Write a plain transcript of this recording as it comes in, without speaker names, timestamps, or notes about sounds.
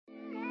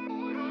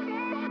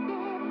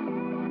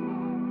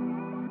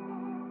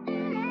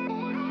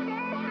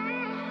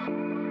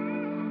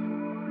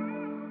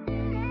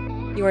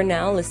You are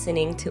now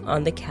listening to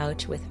On the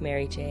Couch with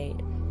Mary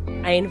Jade.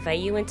 I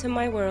invite you into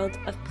my world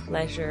of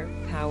pleasure,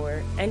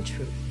 power, and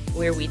truth,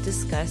 where we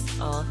discuss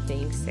all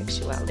things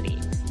sexuality.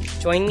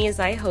 Join me as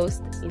I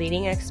host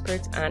leading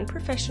experts and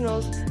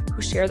professionals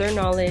who share their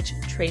knowledge,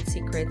 trade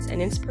secrets,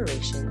 and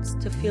inspirations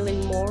to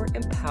feeling more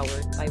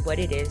empowered by what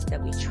it is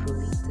that we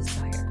truly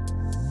desire.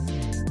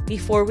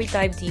 Before we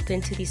dive deep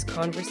into these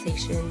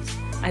conversations,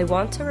 I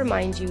want to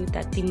remind you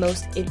that the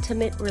most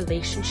intimate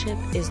relationship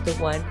is the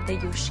one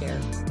that you share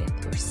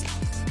with yourself.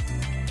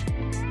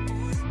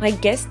 My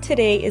guest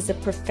today is a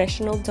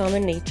professional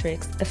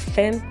dominatrix, a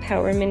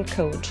fempowerment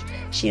coach.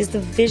 She is the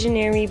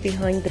visionary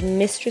behind the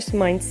Mistress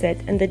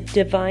mindset and the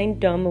Divine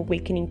Dom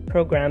Awakening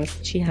programs.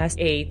 She has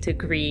a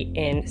degree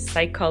in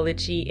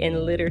psychology,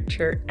 in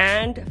literature,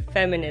 and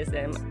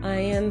feminism. I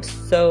am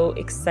so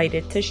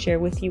excited to share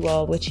with you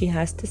all what she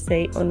has to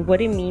say on what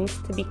it means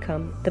to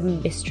become the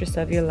mistress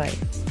of your life.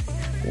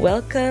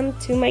 Welcome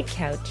to my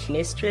couch,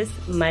 Mistress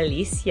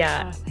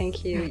Malicia.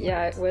 Thank you.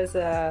 Yeah, it was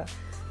a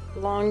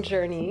long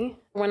journey.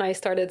 When I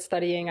started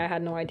studying, I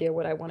had no idea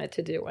what I wanted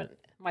to do. And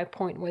my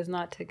point was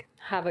not to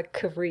have a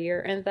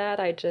career in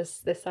that. I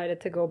just decided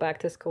to go back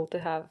to school to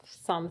have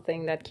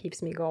something that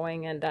keeps me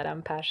going and that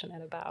I'm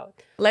passionate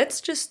about.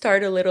 Let's just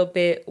start a little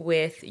bit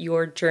with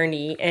your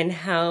journey and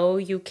how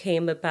you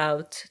came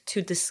about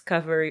to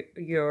discover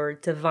your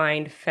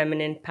divine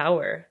feminine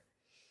power.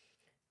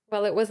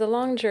 Well, it was a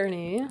long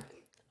journey.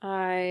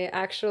 I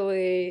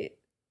actually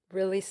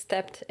really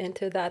stepped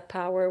into that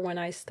power when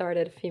I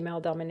started female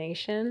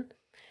domination.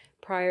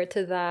 Prior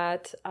to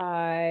that,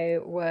 I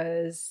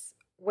was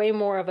way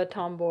more of a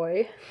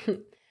tomboy,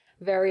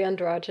 very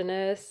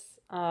androgynous.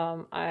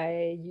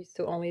 I used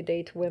to only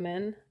date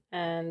women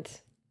and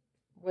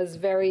was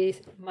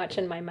very much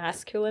in my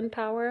masculine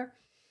power,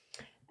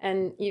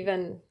 and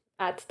even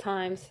at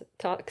times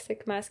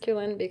toxic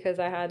masculine, because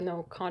I had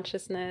no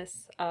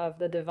consciousness of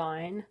the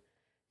divine,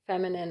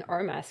 feminine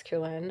or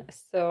masculine.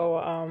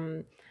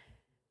 So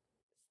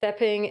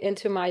stepping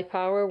into my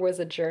power was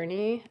a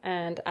journey,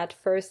 and at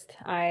first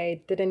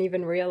I didn't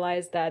even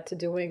realize that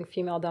doing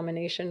female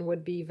domination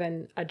would be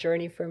even a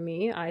journey for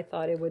me. I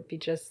thought it would be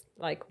just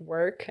like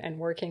work and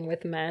working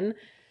with men,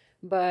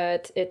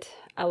 but it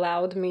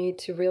allowed me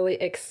to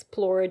really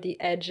explore the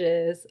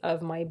edges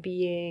of my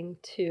being,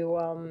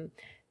 to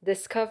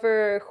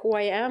discover who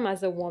I am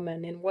as a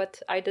woman and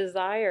what I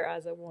desire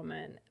as a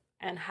woman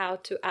and how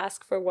to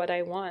ask for what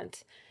I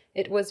want.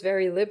 It was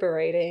very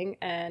liberating,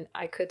 and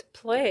I could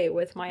play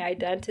with my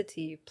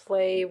identity,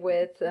 play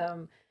with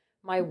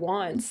my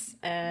wants,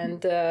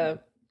 and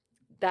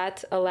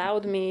that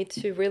allowed me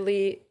to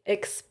really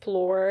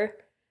explore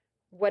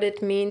what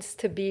it means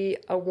to be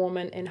a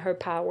woman in her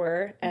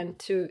power and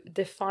to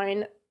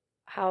define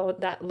how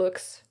that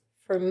looks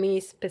for me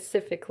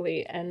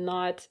specifically, and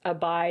not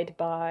abide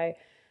by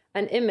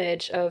an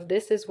image of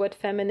this is what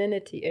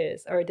femininity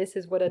is, or this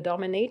is what a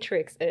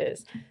dominatrix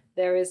is.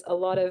 There is a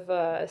lot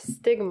of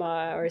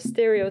stigma or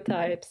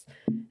stereotypes.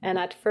 And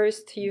at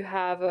first you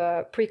have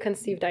a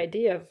preconceived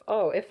idea of,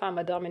 oh, if I'm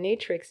a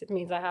dominatrix, it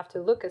means I have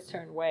to look a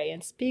certain way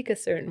and speak a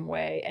certain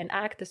way and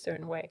act a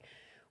certain way.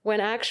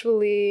 When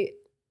actually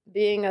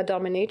being a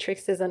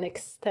dominatrix is an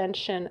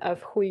extension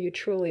of who you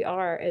truly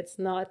are. It's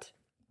not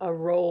a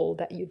role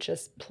that you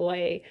just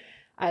play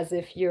as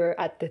if you're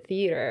at the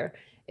theater.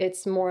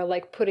 It's more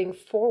like putting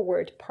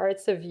forward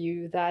parts of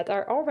you that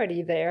are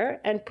already there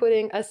and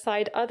putting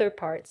aside other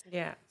parts.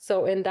 Yeah.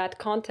 So in that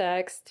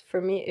context, for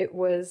me, it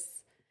was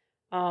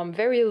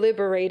very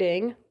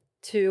liberating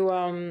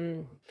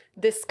to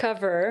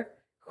discover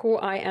who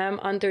I am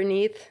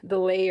underneath the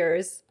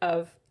layers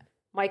of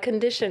my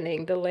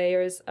conditioning, the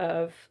layers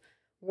of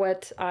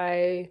what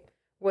I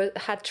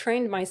had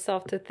trained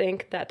myself to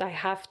think that I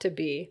have to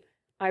be.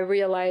 I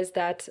realized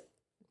that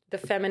the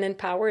feminine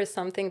power is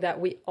something that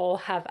we all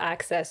have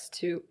access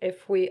to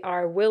if we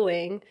are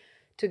willing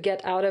to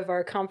get out of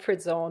our comfort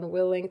zone,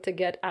 willing to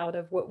get out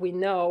of what we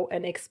know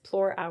and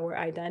explore our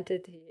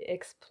identity,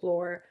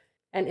 explore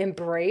and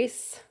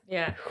embrace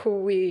who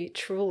we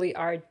truly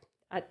are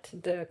at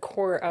the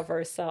core of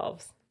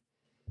ourselves.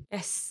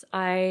 Yes,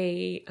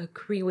 I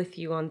agree with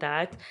you on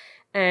that.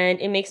 And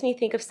it makes me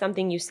think of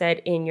something you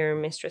said in your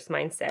Mistress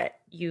mindset.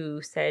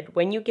 You said,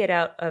 when you get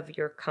out of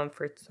your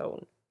comfort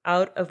zone,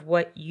 out of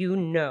what you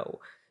know,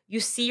 you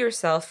see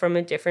yourself from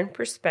a different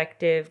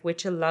perspective,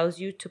 which allows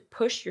you to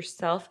push your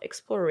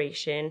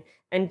self-exploration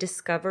and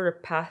discover a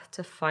path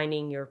to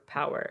finding your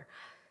power.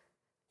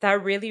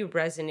 That really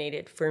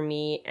resonated for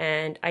me,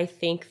 and I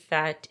think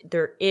that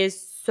there is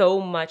so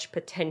much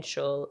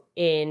potential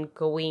in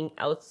going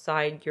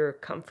outside your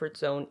comfort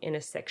zone in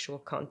a sexual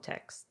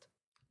context.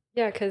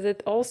 Yeah, because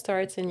it all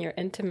starts in your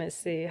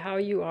intimacy, how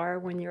you are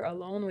when you're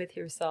alone with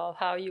yourself,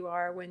 how you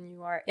are when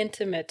you are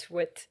intimate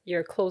with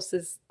your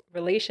closest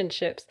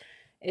relationships.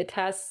 It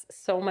has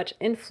so much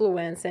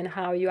influence in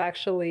how you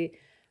actually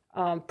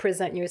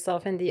present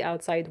yourself in the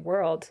outside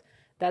world.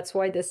 That's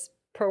why this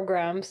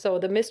program, so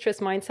the Mistress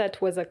Mindset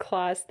was a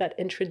class that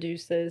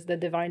introduces the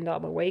Divine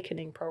Dom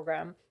Awakening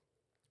program,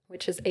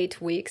 which is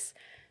 8 weeks.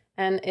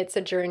 And it's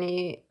a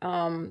journey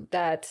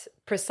that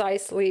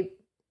precisely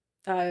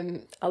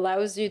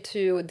allows you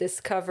to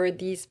discover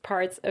these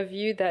parts of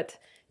you that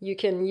you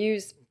can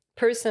use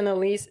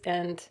personally.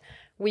 And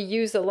we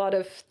use a lot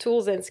of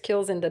tools and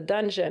skills in the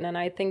dungeon. And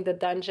I think the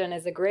dungeon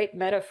is a great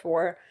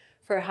metaphor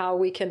for how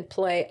we can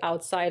play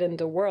outside in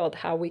the world,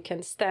 how we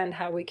can stand,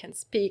 how we can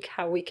speak,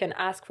 how we can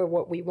ask for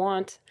what we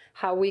want,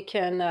 how we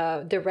can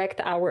direct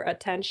our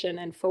attention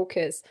and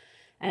focus.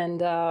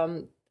 And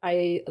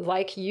I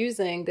like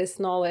using this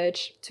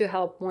knowledge to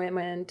help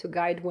women, to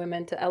guide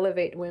women, to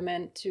elevate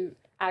women, to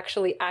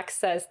actually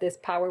access this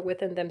power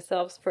within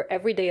themselves for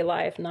everyday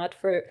life, not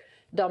for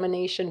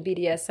domination,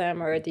 BDSM,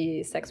 or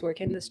the sex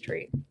work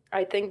industry.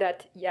 I think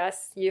that,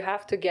 yes, you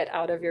have to get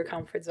out of your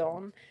comfort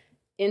zone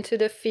into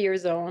the fear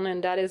zone,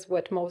 and that is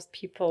what most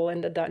people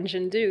in the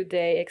dungeon do.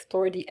 They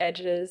explore the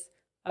edges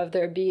of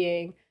their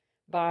being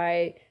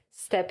by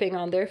stepping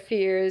on their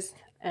fears,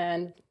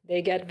 and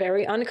they get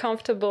very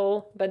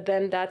uncomfortable, but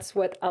then that's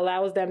what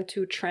allows them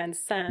to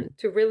transcend,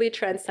 to really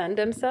transcend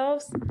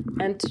themselves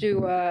and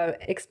to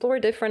explore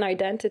different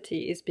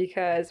identities.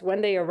 Because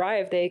when they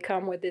arrive, they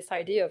come with this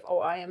idea of, oh,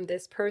 I am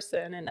this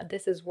person and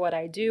this is what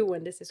I do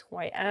and this is who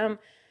I am.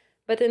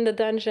 But in the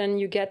dungeon,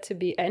 you get to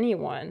be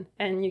anyone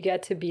and you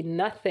get to be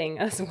nothing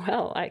as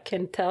well. I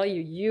can tell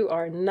you, you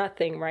are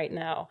nothing right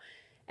now.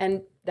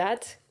 And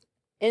that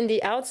in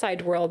the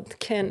outside world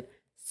can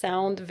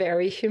sound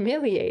very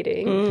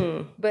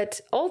humiliating,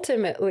 but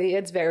ultimately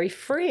it's very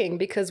freeing,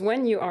 because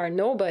when you are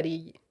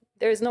nobody,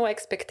 there's no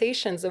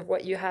expectations of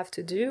what you have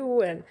to do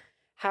and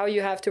how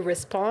you have to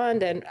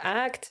respond and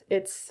act.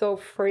 It's so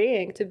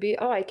freeing to be,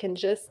 oh, I can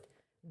just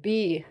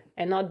be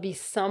and not be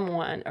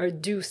someone or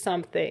do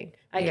something.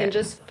 I can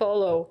just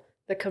follow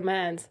the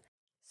commands.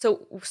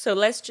 So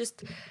let's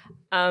just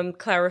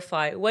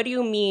clarify. What do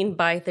you mean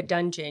by the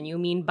dungeon? You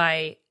mean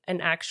by an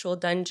actual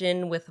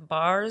dungeon with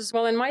bars?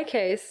 Well, in my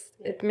case,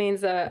 it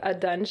means a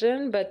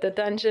dungeon, but the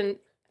dungeon,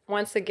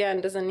 once again,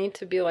 doesn't need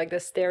to be like the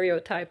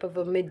stereotype of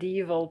a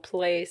medieval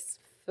place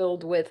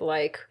filled with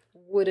like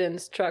wooden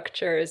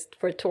structures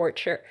for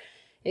torture.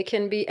 It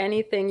can be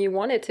anything you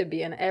want it to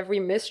be, and every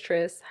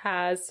mistress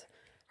has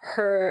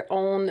her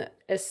own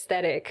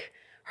aesthetic,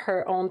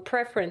 her own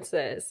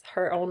preferences,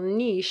 her own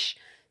niche.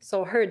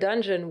 So her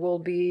dungeon will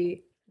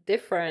be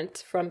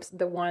different from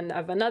the one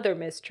of another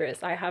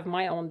mistress. I have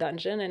my own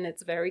dungeon, and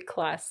it's very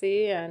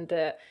classy, and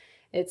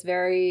it's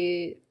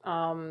very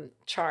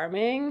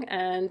charming,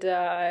 and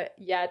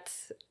yet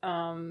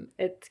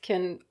it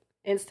can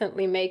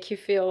instantly make you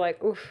feel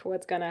like, oof,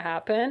 what's gonna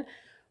happen?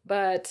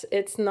 But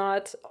it's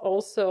not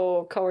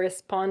also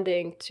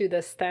corresponding to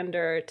the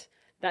standard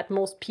that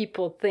most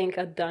people think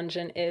a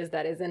dungeon is,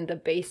 that is in the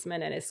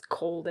basement and is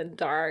cold and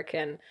dark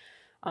and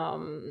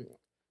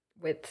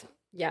with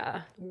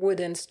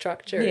wooden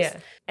structures. Yeah.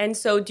 And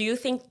so do you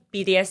think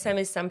BDSM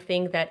is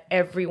something that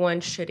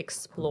everyone should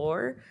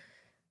explore?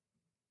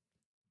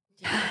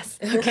 Yes.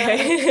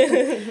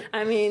 Okay.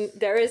 I mean,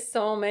 there is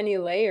so many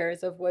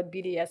layers of what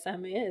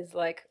BDSM is,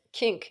 like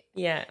kink.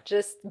 Yeah.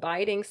 Just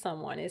biting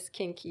someone is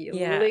kinky.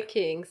 Yeah.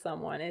 Licking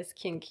someone is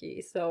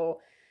kinky. So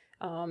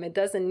it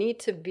doesn't need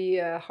to be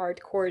a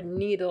hardcore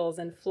needles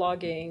and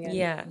flogging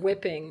and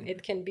whipping.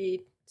 It can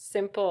be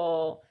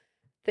simple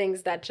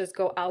things that just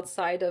go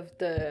outside of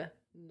the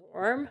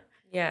norm.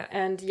 Yeah.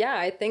 And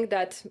I think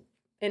that,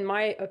 in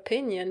my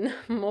opinion,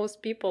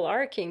 most people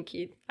are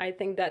kinky. I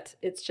think that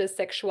it's just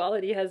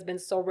sexuality has been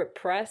so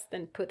repressed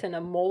and put in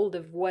a mold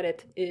of what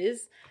it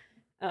is,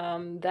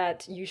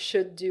 that you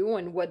should do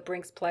and what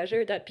brings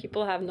pleasure, that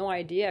people have no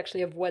idea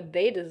actually of what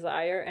they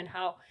desire and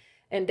how,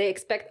 and they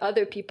expect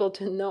other people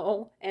to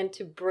know and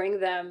to bring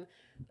them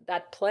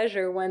that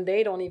pleasure when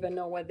they don't even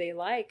know what they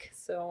like.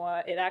 So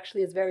it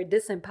actually is very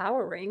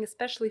disempowering,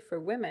 especially for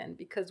women,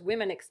 because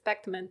women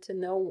expect men to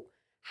know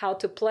how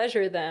to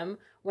pleasure them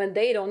when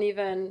they don't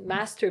even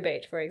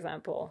masturbate, for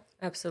example.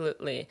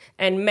 Absolutely.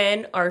 And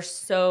men are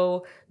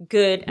so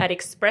good at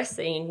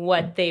expressing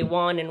what they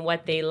want and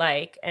what they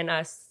like, and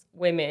us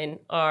women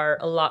are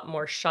a lot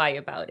more shy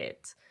about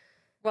it.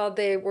 Well,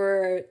 they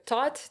were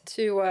taught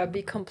to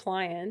be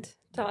compliant,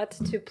 taught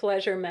to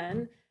pleasure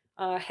men.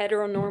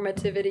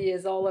 Heteronormativity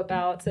is all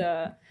about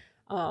the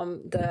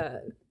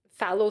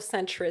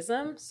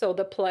phallocentrism, so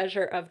the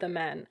pleasure of the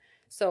men.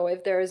 So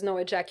if there is no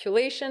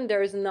ejaculation,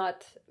 there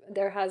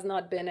has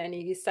not been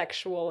any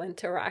sexual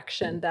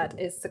interaction that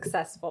is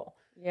successful.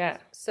 Yeah.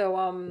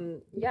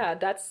 So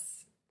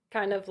that's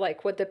kind of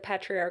like what the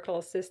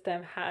patriarchal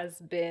system has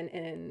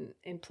been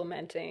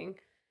implementing,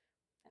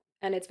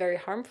 and it's very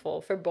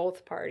harmful for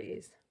both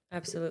parties.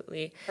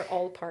 Absolutely. For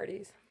all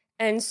parties.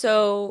 And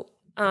so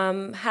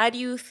how do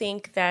you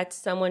think that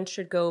someone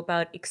should go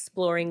about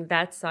exploring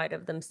that side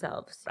of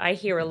themselves? I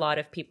hear a lot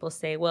of people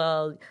say,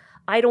 well,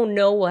 I don't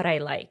know what I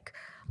like.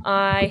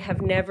 I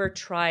have never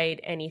tried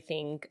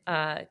anything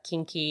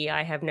kinky.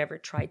 I have never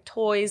tried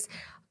toys.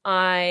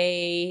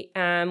 I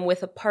am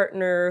with a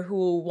partner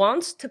who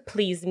wants to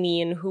please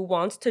me and who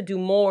wants to do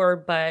more,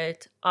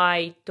 but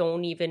I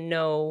don't even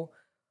know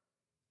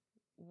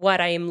what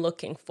I am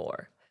looking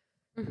for.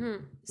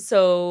 Mm-hmm.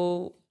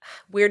 So,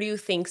 where do you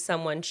think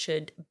someone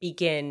should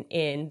begin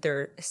in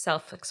their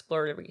self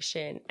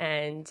exploration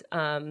and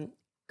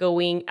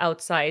going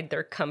outside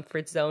their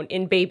comfort zone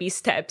in baby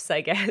steps,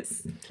 I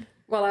guess?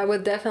 Well, I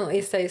would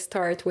definitely say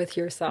start with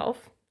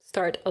yourself.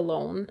 Start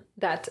alone.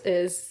 That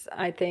is,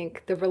 I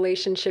think, the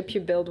relationship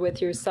you build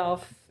with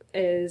yourself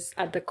is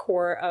at the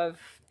core of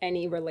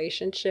any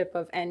relationship,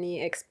 of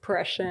any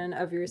expression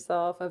of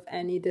yourself, of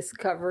any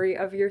discovery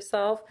of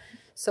yourself.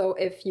 So,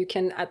 if you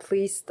can at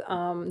least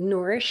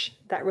nourish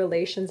that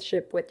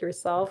relationship with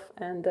yourself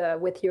and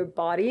with your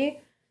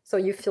body, so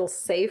you feel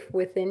safe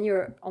within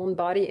your own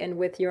body and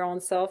with your own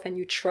self, and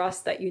you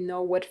trust that you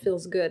know what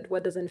feels good,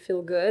 what doesn't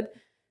feel good,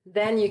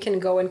 then you can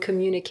go and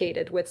communicate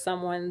it with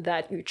someone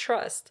that you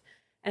trust.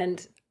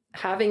 And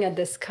having a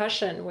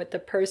discussion with the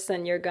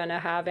person you're going to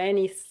have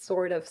any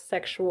sort of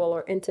sexual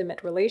or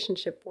intimate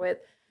relationship with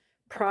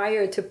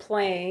prior to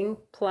playing,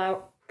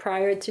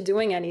 prior to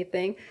doing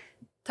anything,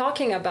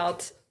 talking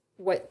about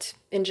what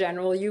in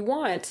general you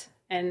want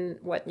and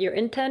what your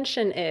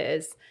intention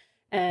is,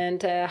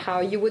 and how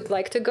you would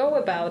like to go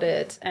about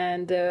it,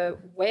 and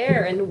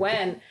where and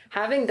when.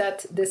 Having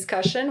that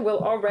discussion will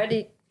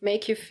already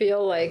make you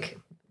feel like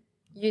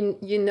you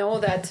know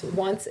that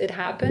once it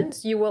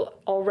happens, you will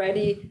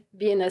already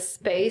be in a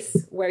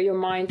space where your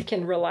mind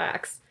can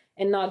relax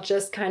and not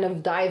just kind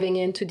of diving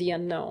into the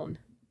unknown.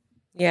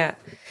 Yeah.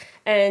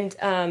 And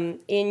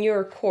in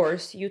your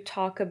course, you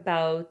talk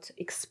about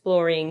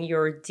exploring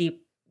your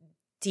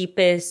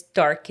deepest,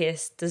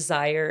 darkest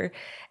desire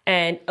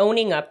and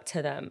owning up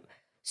to them.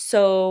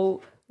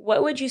 So,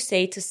 what would you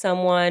say to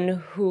someone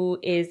who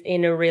is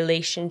in a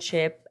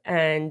relationship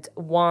and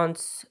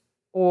wants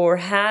or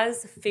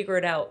has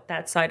figured out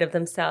that side of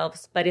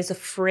themselves, but is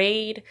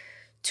afraid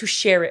to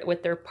share it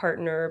with their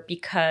partner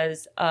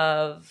because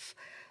of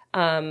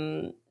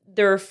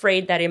they're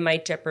afraid that it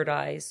might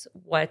jeopardize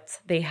what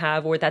they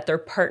have, or that their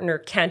partner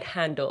can't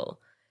handle,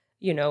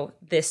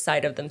 this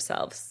side of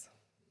themselves?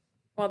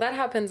 Well, that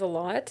happens a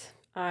lot.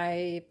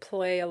 I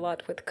play a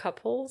lot with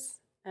couples,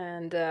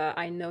 and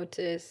I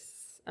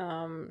notice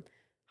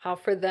how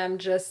for them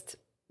just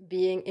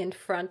being in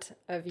front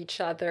of each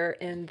other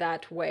in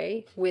that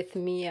way, with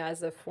me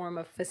as a form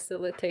of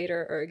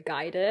facilitator or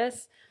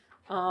guidance,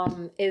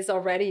 is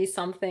already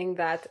something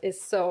that is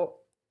so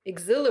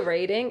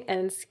exhilarating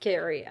and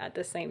scary at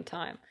the same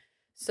time.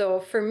 So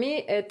for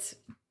me, it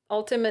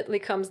ultimately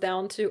comes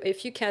down to,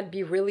 if you can't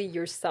be really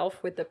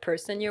yourself with the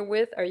person you're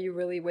with, are you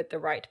really with the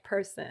right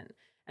person?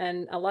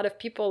 And a lot of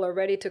people are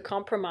ready to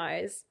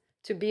compromise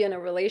to be in a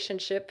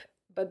relationship,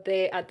 but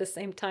they at the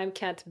same time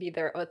can't be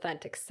their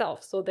authentic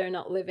self. So they're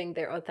not living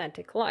their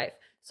authentic life.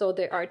 So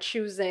they are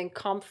choosing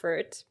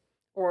comfort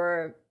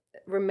or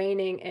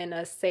remaining in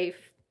a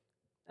safe,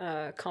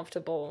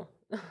 comfortable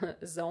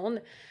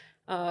zone,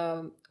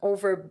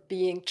 over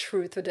being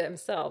true to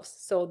themselves.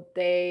 So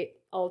they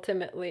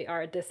ultimately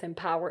are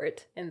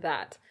disempowered in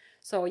that.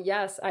 So,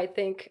 yes, I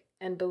think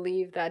and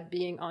believe that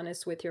being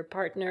honest with your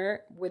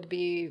partner would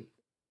be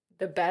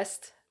the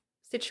best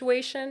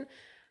situation.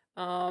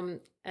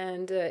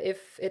 And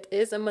if it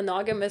is a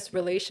monogamous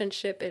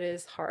relationship, it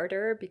is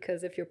harder,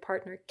 because if your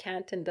partner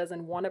can't and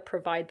doesn't want to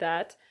provide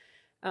that,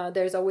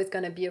 there's always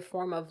going to be a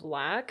form of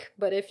lack.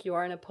 But if you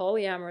are in a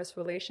polyamorous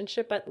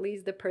relationship, at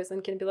least the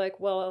person can be like,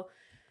 well,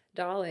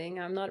 darling,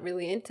 I'm not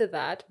really into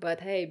that, but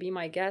hey, be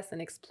my guest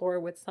and explore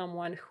with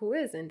someone who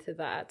is into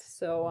that.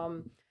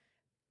 So,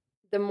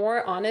 the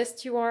more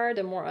honest you are,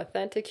 the more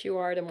authentic you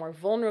are, the more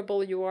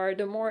vulnerable you are,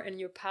 the more in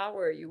your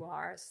power you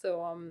are.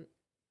 So,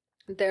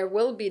 there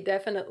will be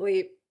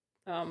definitely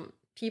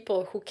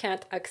people who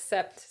can't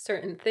accept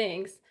certain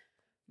things.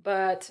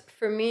 But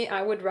for me,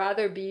 I would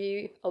rather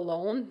be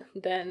alone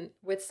than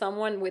with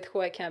someone with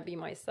who I can't be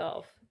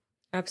myself.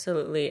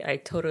 Absolutely. I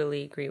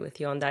totally agree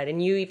with you on that.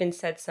 And you even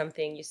said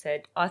something, you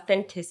said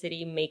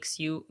authenticity makes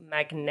you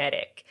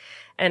magnetic.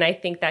 And I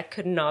think that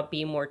could not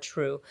be more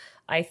true.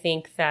 I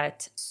think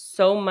that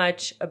so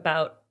much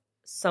about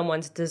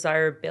someone's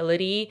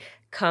desirability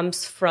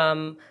comes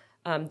from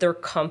their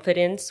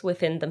confidence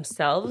within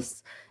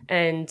themselves,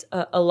 and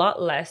a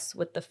lot less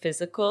with the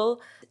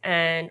physical.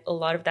 And a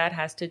lot of that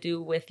has to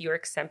do with your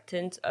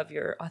acceptance of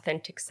your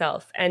authentic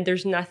self. And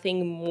there's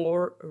nothing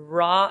more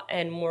raw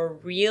and more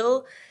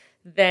real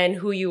than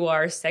who you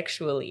are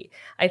sexually.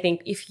 I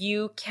think if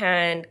you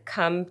can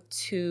come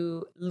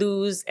to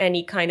lose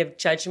any kind of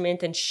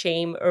judgment and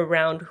shame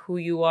around who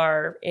you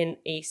are in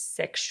a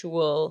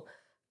sexual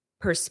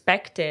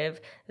perspective,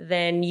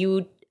 then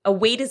a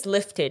weight is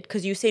lifted,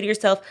 because you say to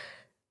yourself,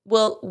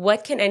 well,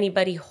 what can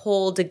anybody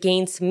hold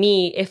against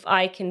me if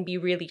I can be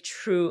really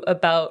true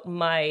about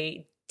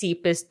my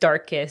deepest,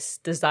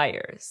 darkest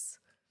desires?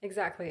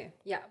 Exactly.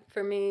 Yeah.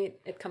 For me,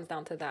 it comes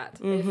down to that.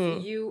 Mm-hmm.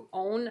 If you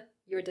own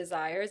your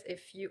desires,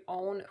 if you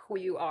own who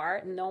you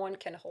are, no one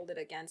can hold it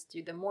against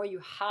you. The more you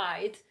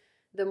hide,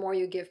 the more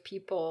you give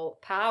people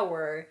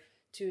power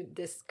to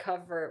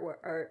discover,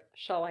 or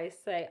shall I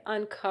say,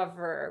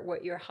 uncover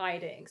what you're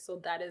hiding. So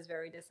that is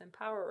very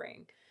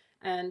disempowering.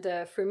 And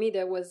for me,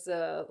 there was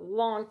a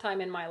long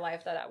time in my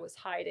life that I was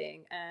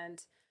hiding.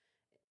 And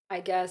I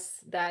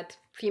guess that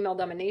female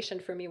domination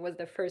for me was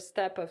the first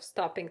step of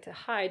stopping to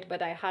hide,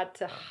 but I had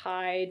to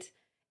hide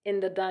in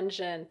the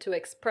dungeon to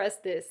express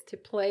this, to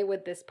play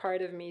with this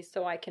part of me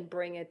so I can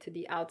bring it to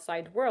the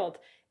outside world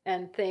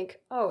and think,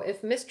 oh,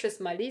 if Mistress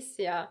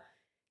Malicia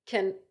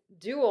can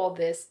do all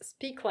this,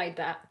 speak like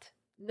that,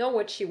 know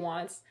what she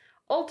wants,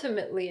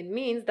 ultimately it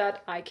means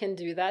that I can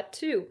do that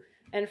too.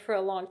 And for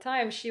a long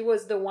time, she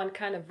was the one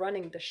kind of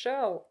running the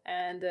show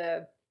and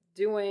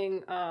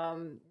doing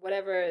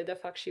whatever the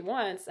fuck she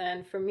wants.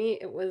 And for me,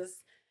 it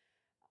was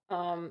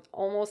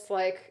almost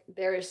like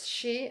there is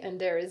she and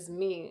there is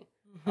me.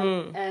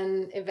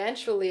 And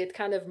eventually it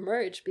kind of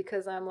merged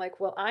because I'm like,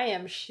 well, I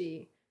am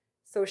she.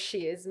 So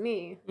she is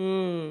me.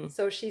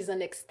 So she's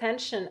an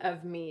extension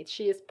of me.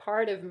 She is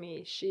part of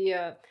me. She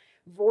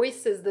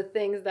voices the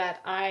things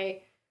that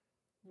I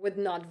would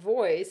not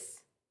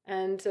voice.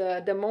 And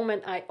the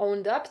moment I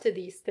owned up to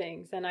these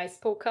things and I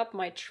spoke up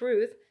my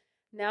truth,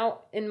 now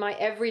in my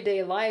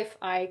everyday life,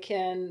 I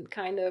can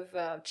kind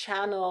of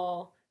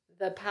channel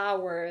the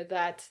power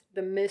that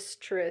the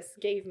mistress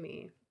gave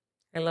me.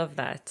 I love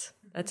that.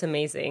 That's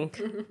amazing.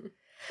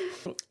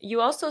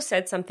 You also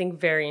said something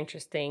very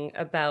interesting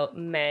about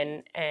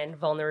men and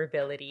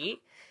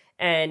vulnerability,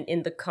 and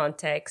in the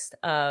context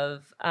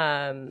of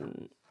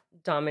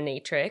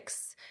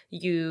dominatrix,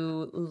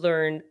 you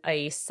learn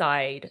a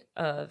side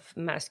of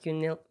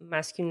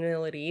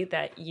masculinity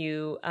that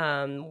you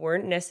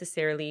weren't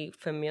necessarily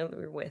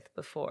familiar with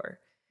before.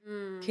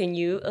 Can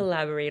you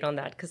elaborate on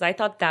that? Because I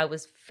thought that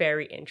was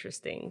very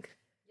interesting.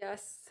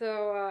 Yes,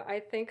 so I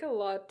think a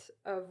lot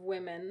of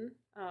women,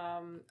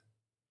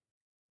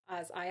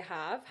 as I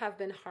have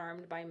been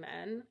harmed by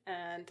men,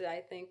 and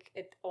I think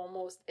it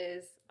almost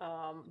is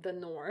the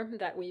norm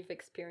that we've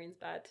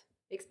experienced bad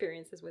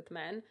experiences with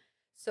men.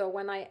 So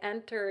when I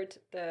entered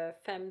the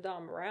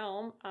femdom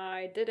realm,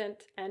 I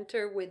didn't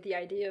enter with the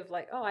idea of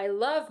like, oh, I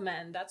love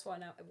men. That's why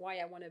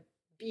I want to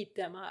beat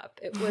them up.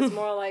 It was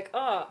more like,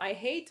 oh, I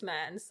hate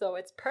men, so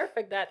it's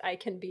perfect that I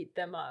can beat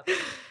them up,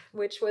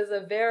 which was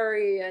a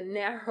very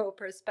narrow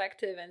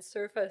perspective and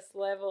surface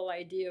level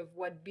idea of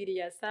what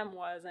BDSM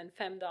was and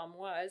femdom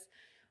was.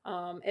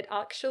 It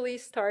actually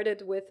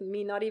started with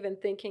me not even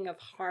thinking of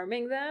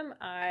harming them.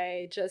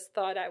 I just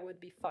thought I would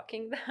be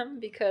fucking them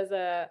because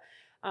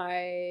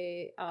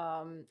I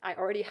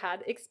already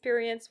had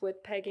experience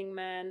with pegging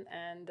men,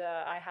 and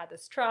I had a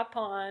strap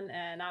on,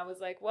 and I was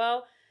like,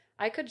 well,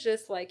 I could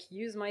just like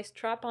use my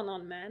strap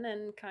on men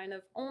and kind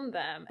of own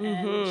them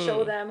and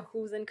show them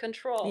who's in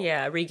control.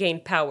 Yeah, regain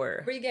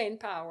power.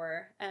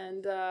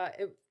 And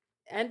it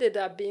ended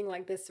up being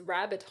like this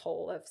rabbit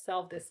hole of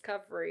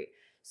self-discovery.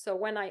 So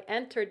when I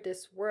entered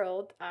this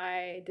world,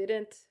 I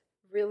didn't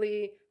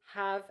really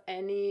have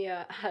any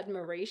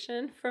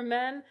admiration for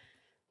men.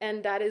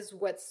 And that is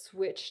what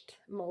switched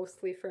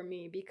mostly for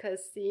me, because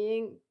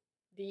seeing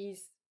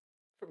these,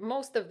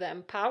 most of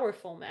them,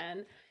 powerful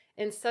men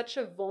in such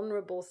a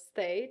vulnerable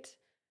state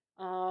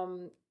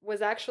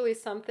was actually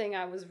something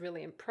I was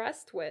really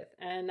impressed with.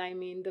 And I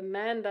mean, the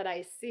men that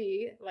I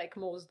see, like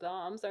most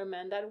doms, are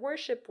men that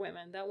worship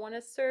women, that want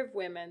to serve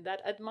women,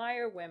 that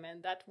admire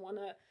women, that want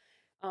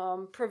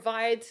to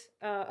provide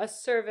a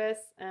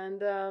service.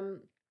 And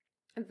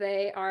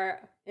they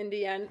are, in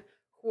the end,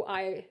 who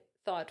I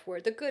thought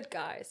were the good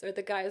guys, or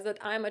the guys that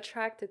I'm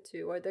attracted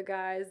to, or the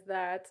guys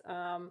that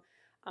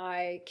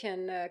I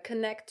can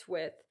connect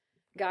with,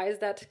 guys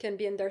that can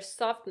be in their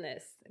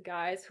softness,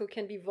 guys who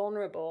can be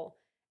vulnerable.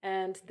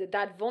 And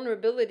that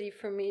vulnerability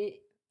for me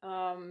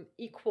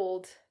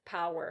equaled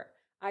power.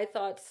 I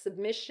thought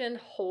submission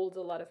holds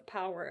a lot of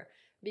power,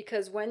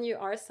 because when you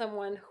are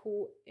someone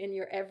who in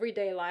your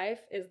everyday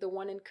life is the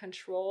one in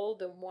control,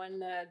 the one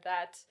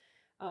that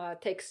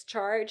takes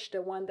charge,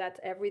 the one that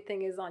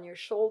everything is on your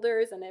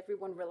shoulders and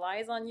everyone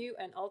relies on you,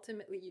 and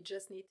ultimately you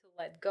just need to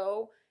let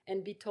go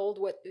and be told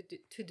what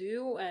to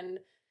do, and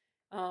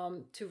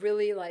to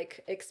really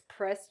like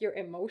express your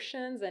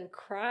emotions and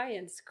cry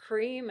and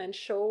scream and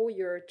show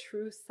your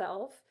true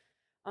self.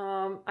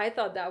 I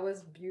thought that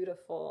was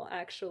beautiful,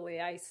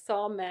 actually. I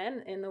saw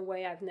men in a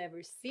way I've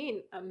never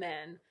seen a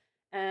man,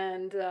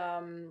 and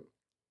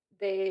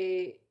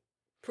they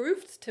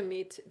proved to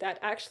me that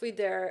actually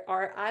they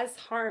are as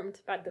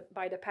harmed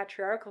by the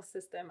patriarchal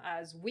system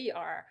as we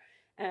are,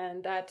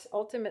 and that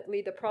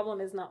ultimately the problem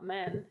is not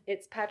men,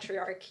 it's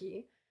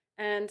patriarchy.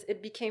 And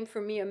it became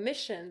for me a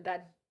mission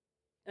that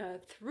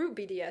through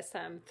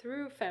BDSM,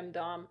 through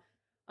femdom,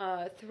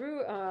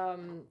 through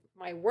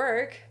my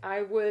work,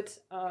 I would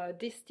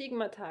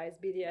destigmatize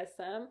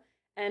BDSM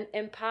and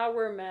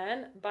empower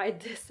men by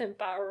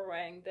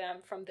disempowering them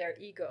from their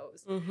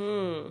egos,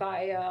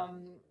 by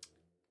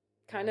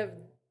kind of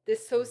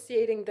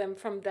dissociating them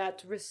from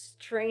that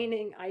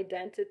restraining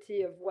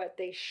identity of what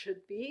they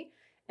should be,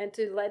 and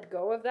to let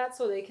go of that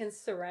so they can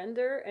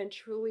surrender and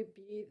truly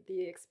be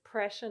the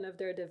expression of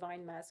their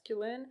divine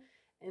masculine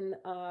in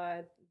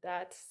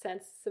that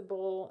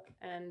sensible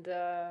and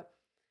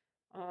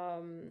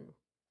kind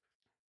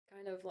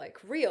of like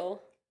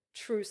real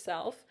true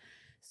self.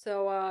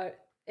 So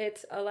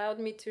it allowed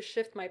me to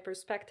shift my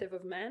perspective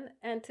of men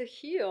and to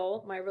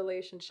heal my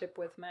relationship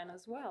with men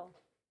as well.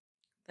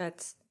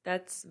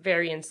 That's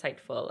very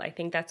insightful. I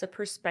think that's a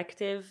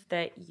perspective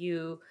that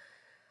you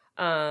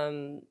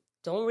don't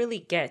really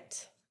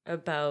get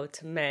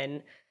about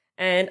men.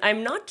 And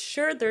I'm not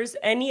sure there's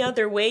any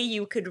other way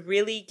you could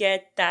really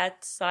get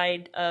that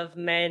side of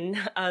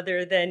men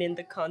other than in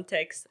the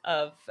context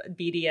of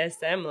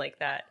BDSM like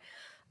that.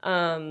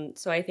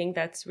 So I think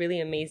that's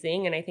really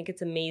amazing, and I think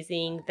it's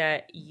amazing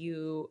that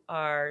you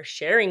are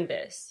sharing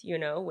this,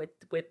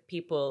 with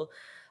people,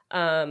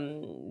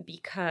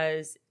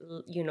 because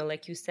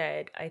like you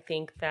said, I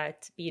think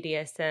that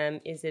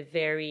BDSM is a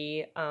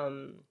very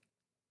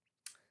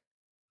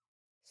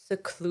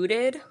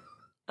secluded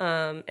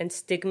and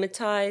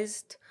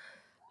stigmatized.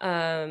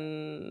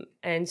 And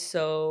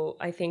so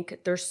I think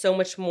there's so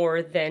much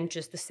more than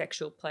just the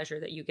sexual pleasure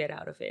that you get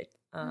out of it.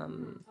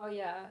 Oh,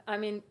 yeah. I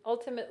mean,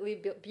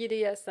 ultimately,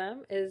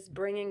 BDSM is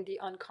bringing the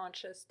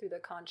unconscious to the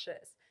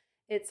conscious.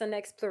 It's an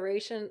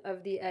exploration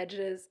of the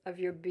edges of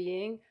your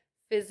being,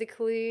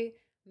 physically,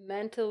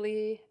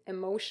 mentally,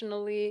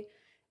 emotionally.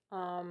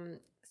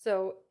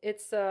 So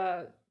it's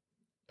a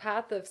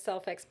path of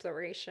self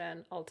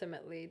exploration,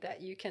 ultimately,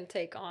 that you can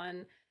take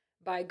on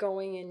by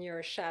going in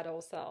your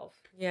shadow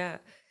self. Yeah.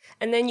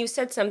 And then you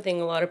said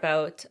something a lot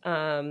about,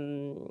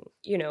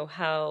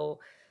 how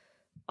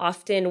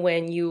often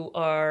when you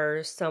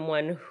are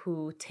someone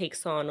who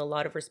takes on a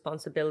lot of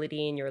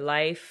responsibility in your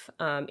life,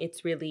 uh,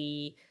 it's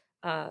really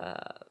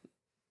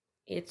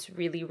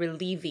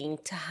relieving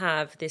to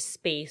have this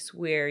space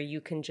where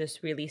you can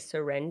just really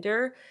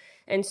surrender.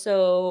 And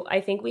so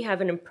I think we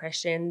have an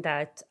impression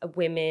that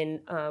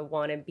women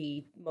want to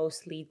be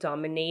mostly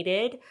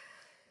dominated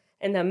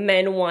and that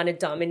men want to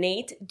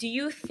dominate. Do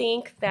you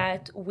think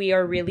that we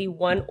are really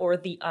one or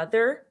the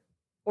other?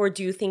 Or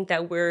do you think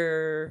that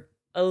we're,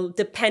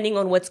 depending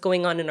on what's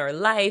going on in our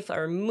life,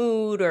 our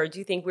mood, or do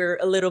you think we're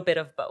a little bit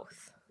of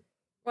both?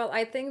 Well,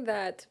 I think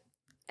that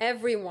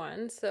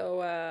everyone,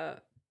 so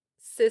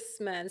cis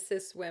men,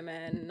 cis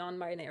women, non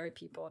binary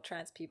people,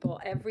 trans people,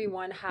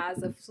 everyone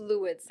has a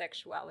fluid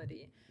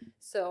sexuality.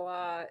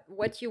 So,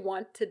 what you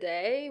want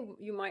today,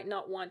 you might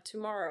not want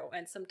tomorrow.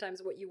 And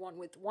sometimes what you want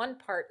with one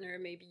partner,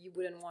 maybe you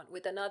wouldn't want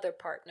with another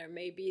partner.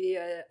 Maybe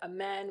a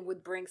man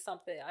would bring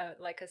something,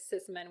 like a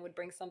cis man would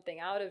bring something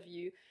out of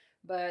you.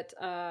 But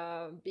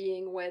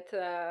being with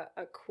a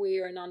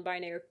queer, non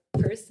binary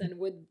person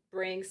would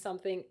bring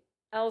something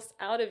else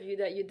out of you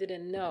that you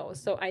didn't know.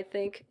 So I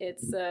think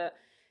it's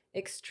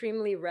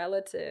extremely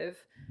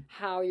relative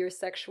how your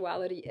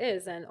sexuality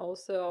is, and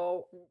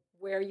also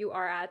where you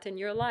are at in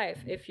your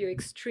life. If you're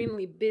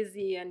extremely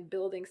busy and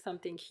building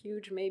something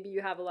huge, maybe you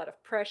have a lot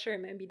of pressure.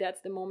 Maybe that's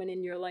the moment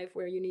in your life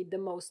where you need the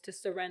most to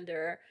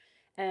surrender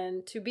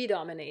and to be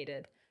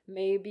dominated.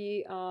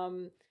 Maybe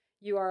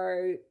you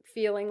are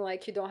feeling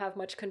like you don't have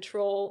much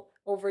control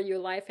over your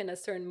life in a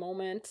certain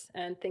moment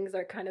and things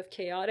are kind of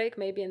chaotic.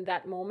 Maybe in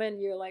that moment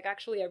you're like,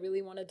 actually, I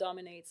really want to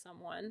dominate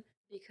someone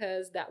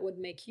because that would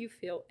make you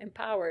feel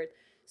empowered.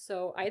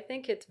 So I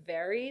think it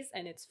varies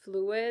and it's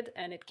fluid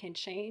and it can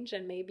change.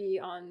 And maybe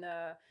on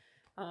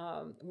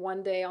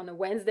one day on a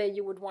Wednesday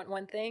you would want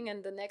one thing,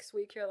 and the next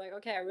week you're like,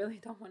 okay, I really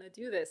don't want to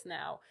do this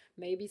now.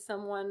 Maybe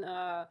someone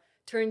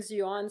turns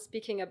you on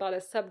speaking about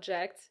a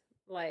subject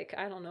like,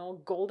 I don't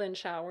know, golden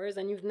showers,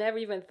 and you've never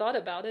even thought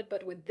about it,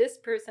 but with this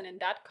person in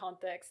that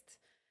context,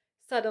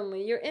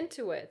 suddenly you're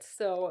into it.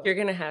 So You're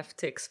going to have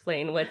to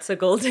explain what's a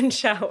golden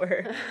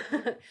shower.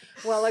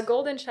 well, a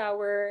golden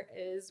shower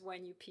is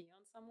when you pee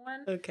on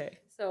someone. Okay.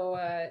 So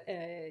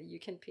you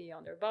can pee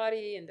on their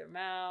body, in their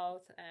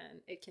mouth, and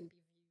it can be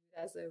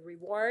viewed as a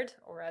reward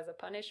or as a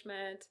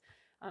punishment,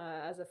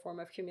 as a form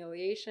of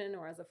humiliation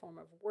or as a form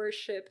of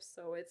worship.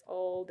 So it's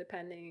all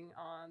depending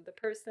on the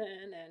person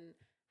and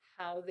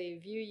how they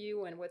view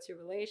you and what's your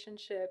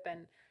relationship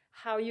and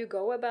how you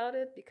go about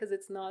it, because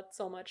it's not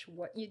so much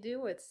what you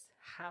do, it's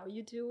how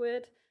you do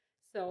it.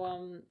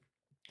 So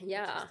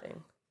yeah.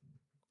 Interesting.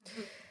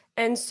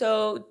 And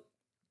so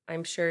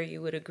I'm sure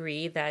you would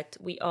agree that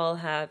we all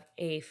have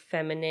a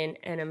feminine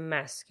and a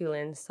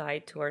masculine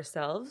side to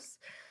ourselves.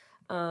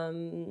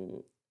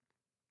 Um,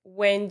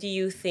 when do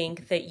you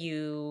think that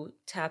you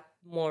tap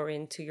more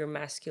into your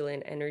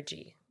masculine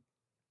energy?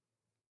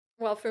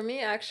 Well, for me,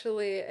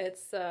 actually,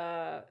 it's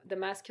the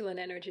masculine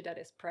energy that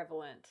is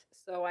prevalent.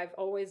 So I've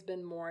always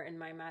been more in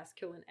my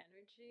masculine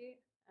energy,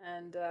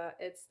 and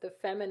it's the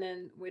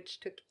feminine which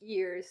took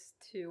years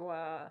to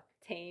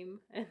tame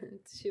and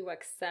to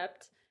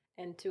accept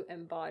and to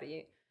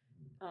embody.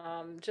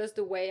 Just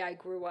the way I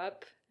grew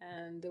up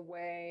and the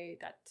way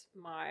that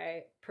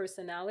my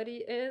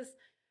personality is,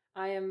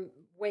 I am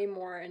way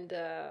more in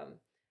the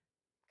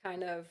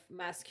kind of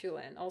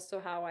masculine. Also,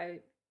 how I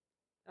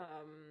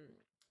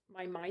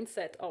my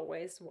mindset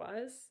always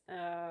was.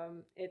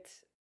 It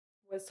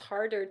was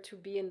harder to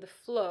be in the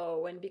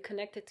flow and be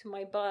connected to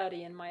my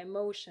body and my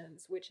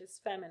emotions, which is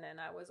feminine.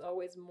 I was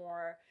always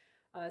more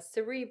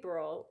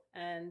cerebral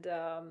and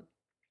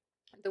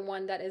the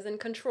one that is in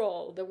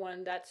control, the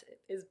one that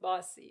is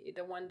bossy,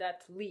 the one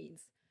that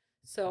leads.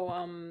 So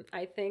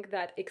I think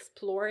that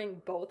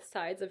exploring both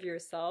sides of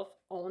yourself,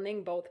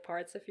 owning both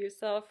parts of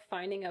yourself,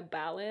 finding a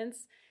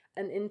balance,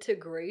 an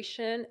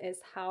integration is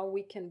how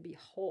we can be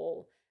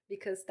whole.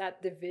 Because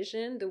that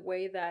division, the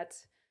way that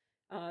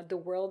the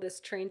world is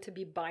trained to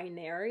be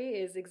binary,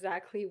 is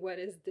exactly what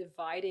is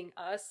dividing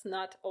us,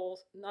 not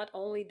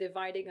only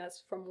dividing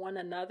us from one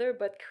another,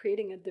 but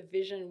creating a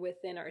division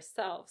within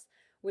ourselves,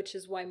 which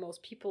is why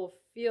most people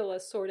feel a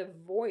sort of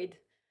void,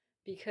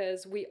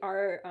 because we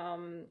are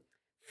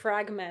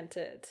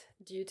fragmented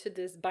due to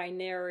this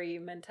binary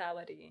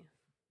mentality.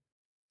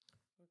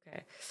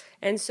 Okay.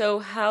 And so,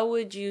 how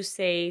would you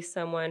say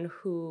someone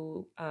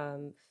who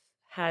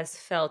has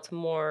felt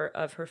more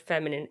of her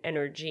feminine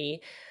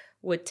energy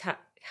would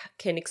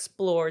can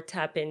explore,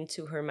 tap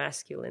into her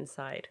masculine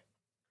side?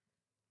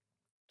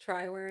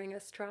 Try wearing a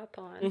strap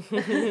on.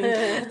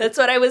 That's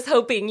what I was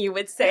hoping you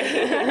would say.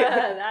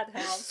 That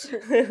helps.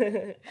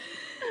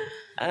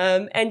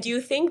 And do you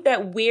think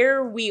that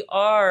where we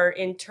are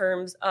in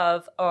terms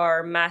of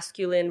our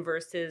masculine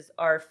versus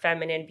our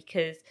feminine,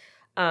 because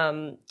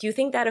do you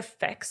think that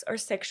affects our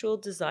sexual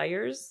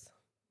desires?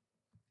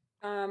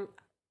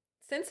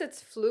 Since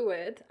it's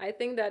fluid, I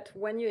think that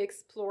when you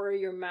explore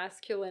your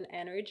masculine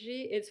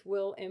energy, it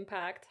will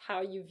impact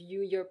how you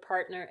view your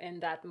partner in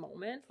that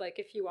moment. Like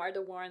if you are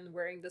the one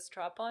wearing the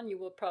strap on, you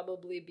will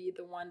probably be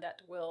the one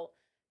that will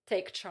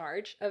take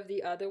charge of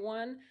the other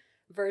one,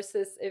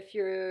 versus if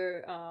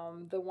you're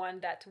the one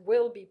that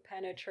will be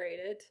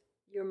penetrated,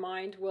 your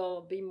mind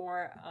will be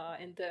more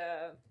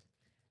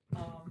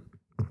um,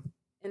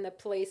 in the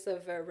place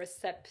of a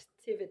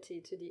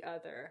receptivity to the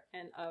other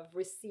and of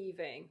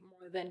receiving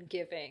more than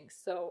giving.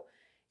 So,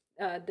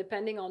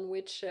 depending on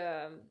which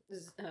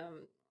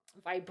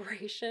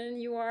vibration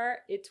you are,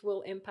 it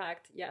will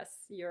impact,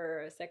 yes,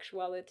 your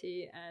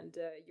sexuality and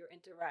your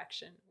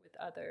interaction with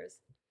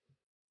others.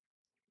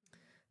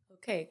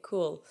 Okay,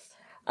 cool.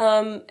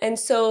 And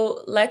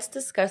so let's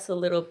discuss a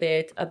little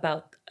bit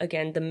about,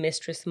 again, the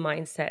mistress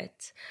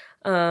mindset.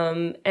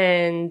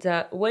 And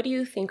what do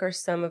you think are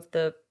some of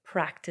the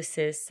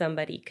practices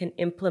somebody can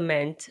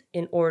implement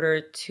in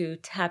order to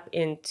tap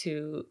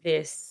into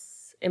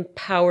this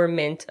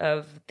empowerment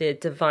of the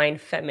divine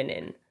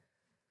feminine?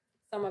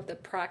 Some of the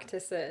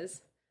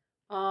practices.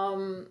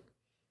 Um,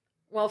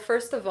 well,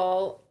 first of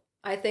all,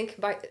 I think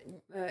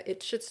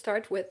it should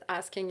start with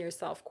asking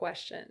yourself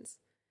questions.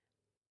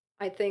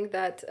 I think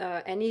that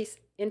any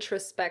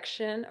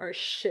introspection or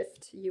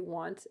shift you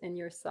want in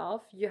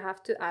yourself, you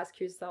have to ask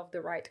yourself the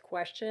right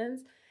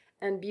questions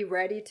and be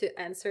ready to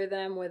answer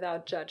them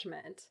without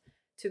judgment,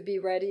 to be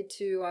ready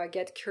to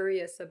get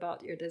curious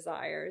about your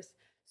desires.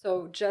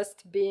 So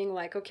just being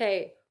like,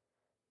 okay,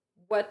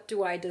 what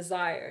do I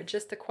desire?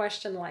 Just a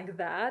question like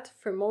that,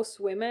 for most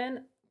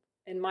women,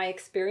 in my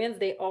experience,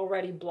 they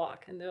already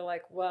block and they're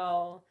like,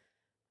 well,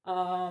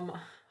 um,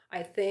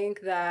 I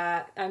think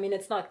that, I mean,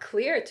 it's not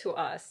clear to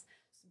us,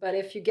 but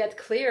if you get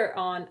clear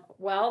on,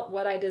 well,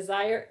 what I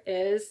desire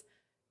is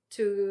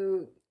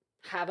to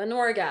have an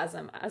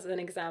orgasm, as an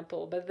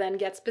example, but then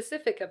get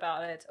specific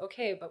about it.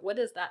 Okay, but what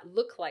does that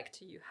look like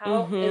to you?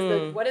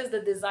 What is the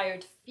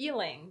desired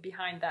feeling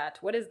behind that?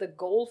 What is the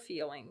goal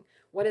feeling?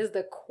 What is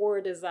the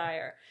core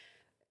desire?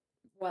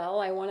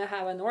 Well, I want to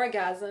have an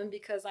orgasm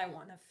because I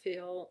want to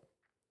feel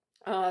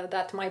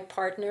that my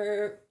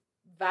partner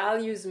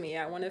values me.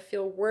 I want to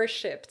feel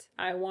worshipped.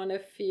 I want to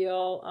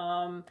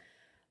feel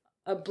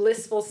a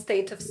blissful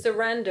state of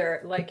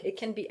surrender. Like it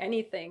can be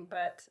anything,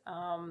 but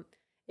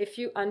if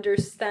you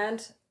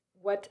understand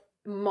what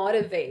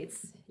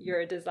motivates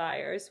your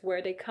desires,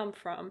 where they come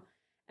from,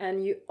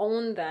 and you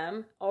own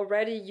them,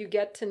 already you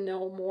get to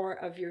know more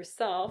of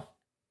yourself.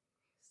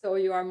 So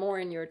you are more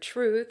in your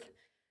truth.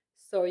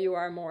 So you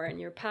are more in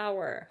your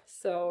power.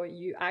 So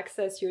you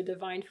access your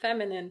divine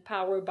feminine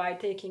power by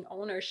taking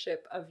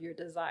ownership of your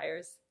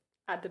desires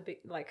at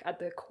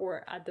the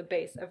core, at the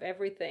base of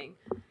everything,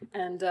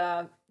 and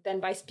then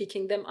by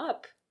speaking them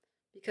up,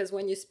 because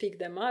when you speak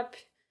them up,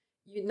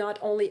 you not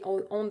only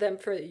own them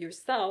for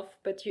yourself,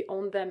 but you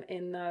own them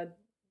in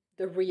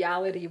the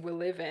reality we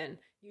live in.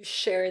 You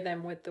share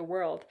them with the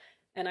world.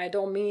 And I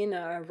don't mean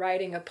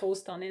writing a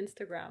post on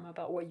Instagram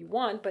about what you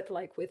want, but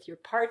like with your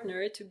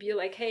partner, to be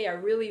like, hey, I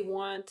really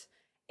want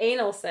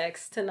anal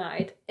sex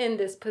tonight in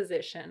this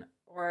position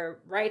or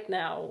right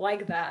now,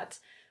 like that.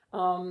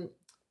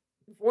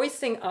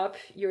 Voicing up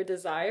your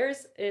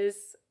desires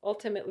is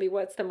ultimately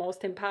what's the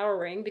most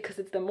empowering, because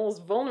it's the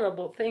most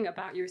vulnerable thing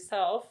about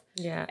yourself.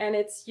 Yeah. And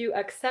it's you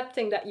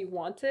accepting that you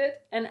want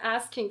it and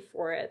asking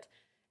for it.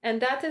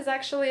 And that is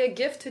actually a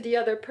gift to the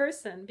other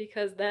person,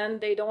 because then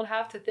they don't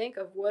have to think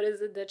of what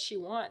is it that she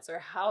wants or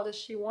how does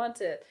she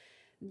want it.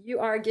 You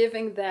are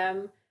giving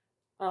them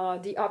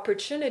the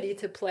opportunity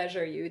to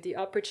pleasure you, the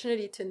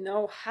opportunity to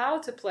know how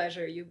to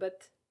pleasure you,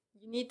 but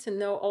you need to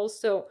know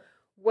also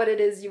what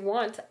it is you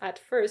want at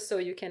first so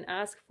you can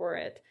ask for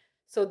it.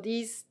 So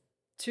these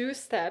two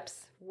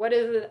steps, what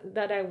is it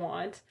that I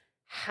want?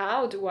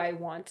 How do I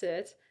want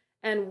it?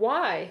 And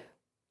why?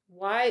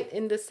 Why,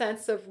 in the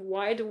sense of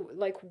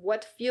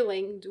what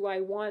feeling do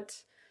I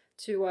want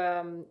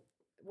to,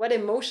 what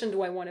emotion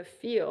do I want to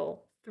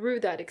feel through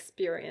that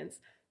experience,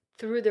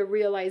 through the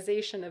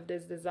realization of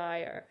this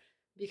desire?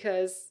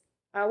 Because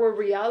our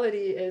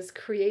reality is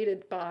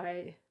created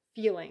by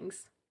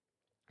feelings.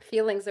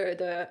 Feelings are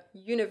the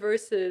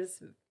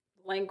universe's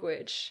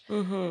language,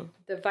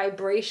 the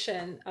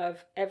vibration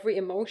of every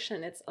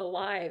emotion. It's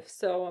alive.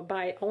 So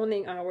by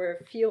owning our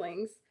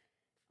feelings,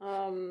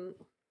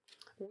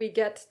 we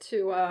get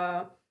to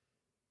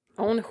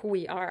own who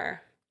we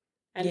are.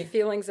 And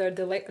feelings are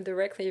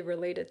directly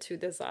related to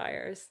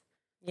desires.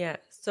 Yeah.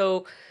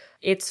 So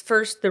it's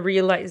first the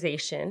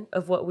realization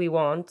of what we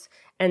want,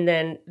 and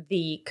then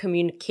the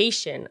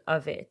communication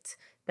of it.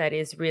 That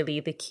is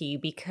really the key,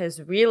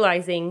 because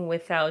realizing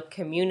without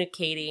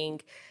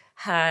communicating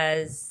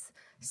has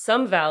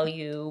some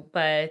value,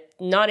 but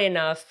not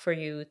enough for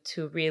you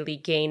to really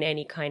gain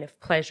any kind of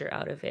pleasure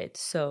out of it.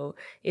 So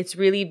it's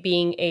really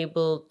being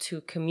able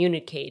to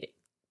communicate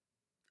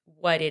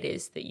what it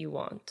is that you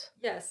want.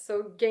 Yes.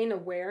 So gain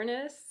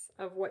awareness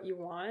of what you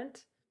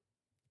want,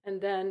 and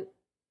then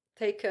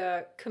take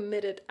a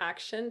committed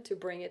action to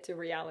bring it to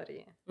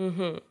reality.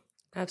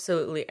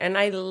 Absolutely. And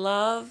I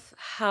love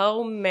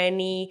how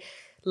many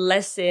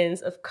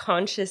lessons of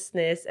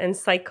consciousness and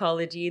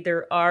psychology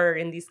there are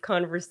in these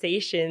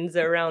conversations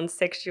around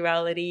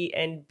sexuality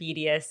and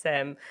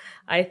BDSM.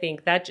 I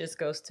think that just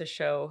goes to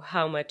show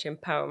how much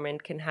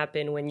empowerment can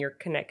happen when you're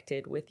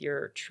connected with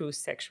your true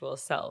sexual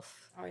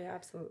self. Oh, yeah,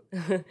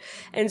 absolutely.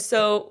 And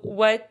so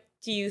what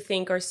do you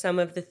think are some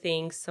of the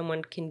things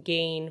someone can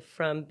gain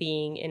from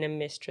being in a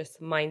mistress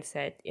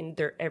mindset in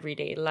their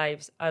everyday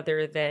lives,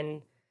 other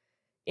than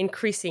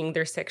increasing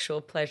their sexual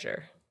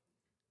pleasure?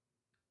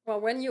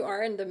 Well, when you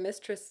are in the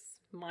mistress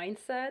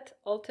mindset,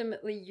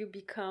 ultimately you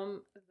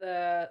become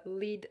the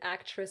lead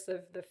actress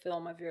of the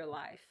film of your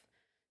life.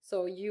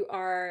 So you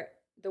are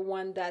the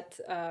one that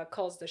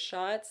calls the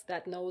shots,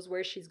 that knows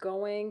where she's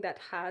going, that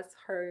has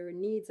her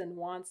needs and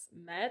wants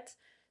met.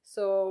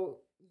 So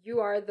you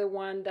are the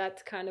one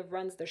that kind of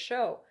runs the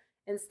show,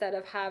 instead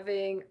of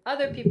having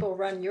other people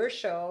run your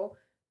show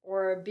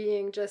or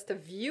being just a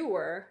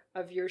viewer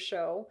of your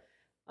show.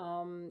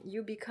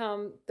 You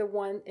become the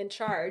one in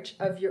charge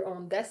of your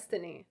own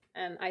destiny.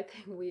 And I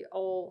think we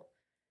all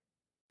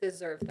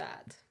deserve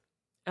that.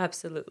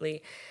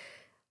 Absolutely.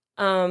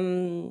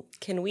 Can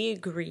we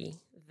agree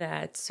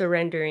that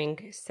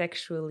surrendering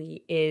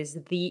sexually is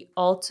the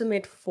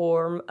ultimate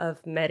form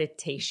of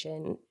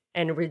meditation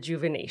and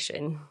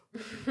rejuvenation?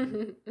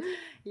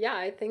 Yeah,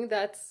 I think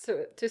that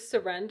to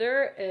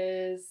surrender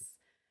is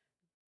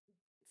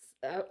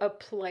a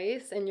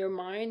place in your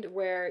mind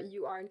where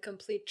you are in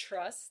complete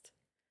trust,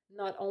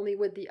 not only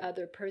with the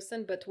other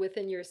person, but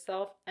within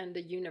yourself and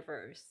the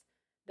universe,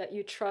 that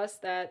you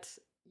trust that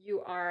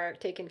you are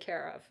taken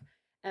care of.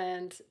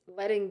 And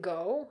letting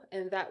go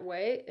in that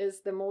way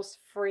is the most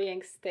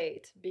freeing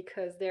state,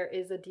 because there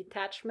is a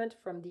detachment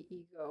from the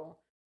ego,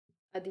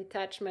 a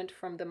detachment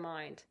from the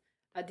mind,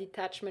 a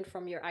detachment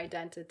from your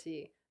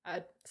identity,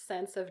 a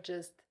sense of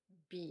just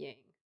being,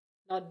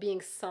 not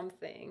being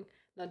something,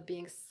 not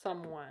being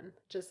someone,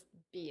 just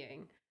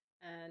being.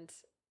 And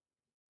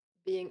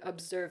being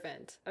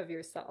observant of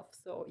yourself.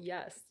 So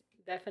yes,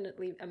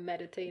 definitely a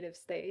meditative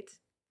state,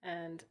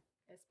 and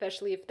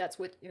especially if that's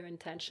what your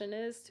intention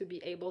is, to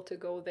be able to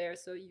go there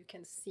so you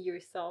can see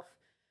yourself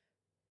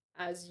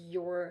as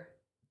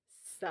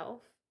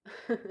yourself,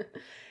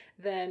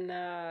 then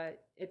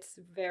it's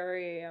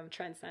very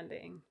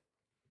transcending.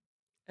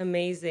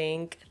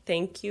 Amazing.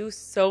 Thank you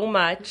so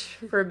much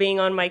for being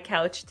on my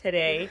couch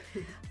today.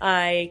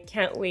 I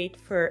can't wait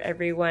for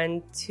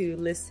everyone to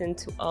listen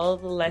to all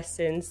the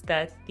lessons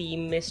that the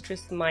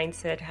Mistress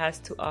Mindset has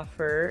to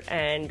offer,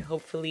 and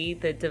hopefully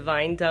the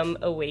Divine Dumb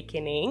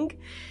Awakening.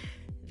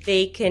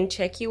 They can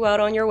check you out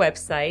on your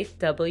website,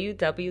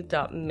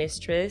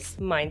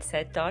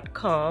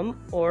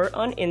 www.mistressmindset.com, or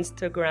on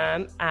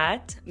Instagram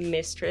at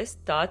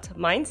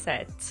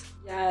mistress.mindset.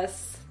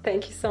 Yes.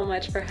 Thank you so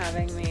much for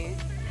having me.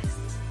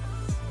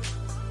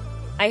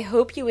 I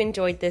hope you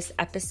enjoyed this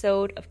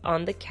episode of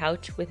On the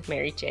Couch with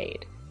Mary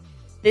Jade.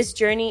 This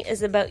journey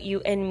is about you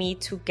and me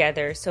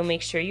together, so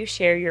make sure you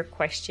share your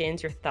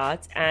questions, your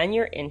thoughts, and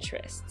your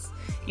interests.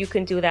 You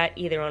can do that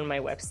either on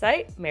my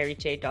website,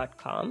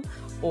 maryjade.com,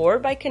 or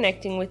by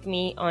connecting with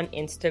me on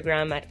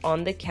Instagram at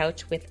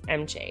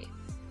onthecouchwithmj.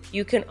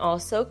 You can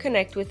also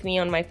connect with me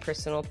on my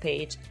personal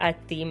page at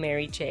The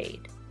Mary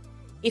Jade.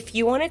 If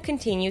you want to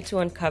continue to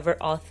uncover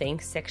all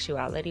things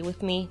sexuality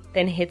with me,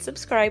 then hit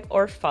subscribe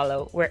or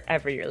follow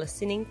wherever you're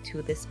listening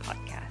to this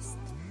podcast.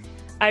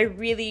 I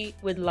really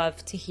would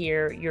love to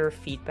hear your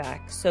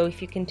feedback, so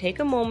if you can take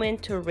a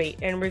moment to rate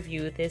and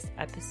review this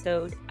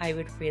episode, I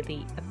would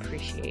really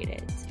appreciate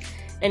it.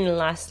 And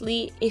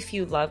lastly, if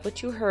you love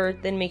what you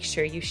heard, then make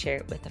sure you share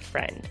it with a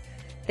friend.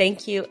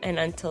 Thank you, and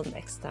until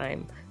next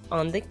time,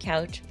 On the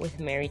Couch with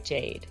Mary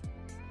Jade.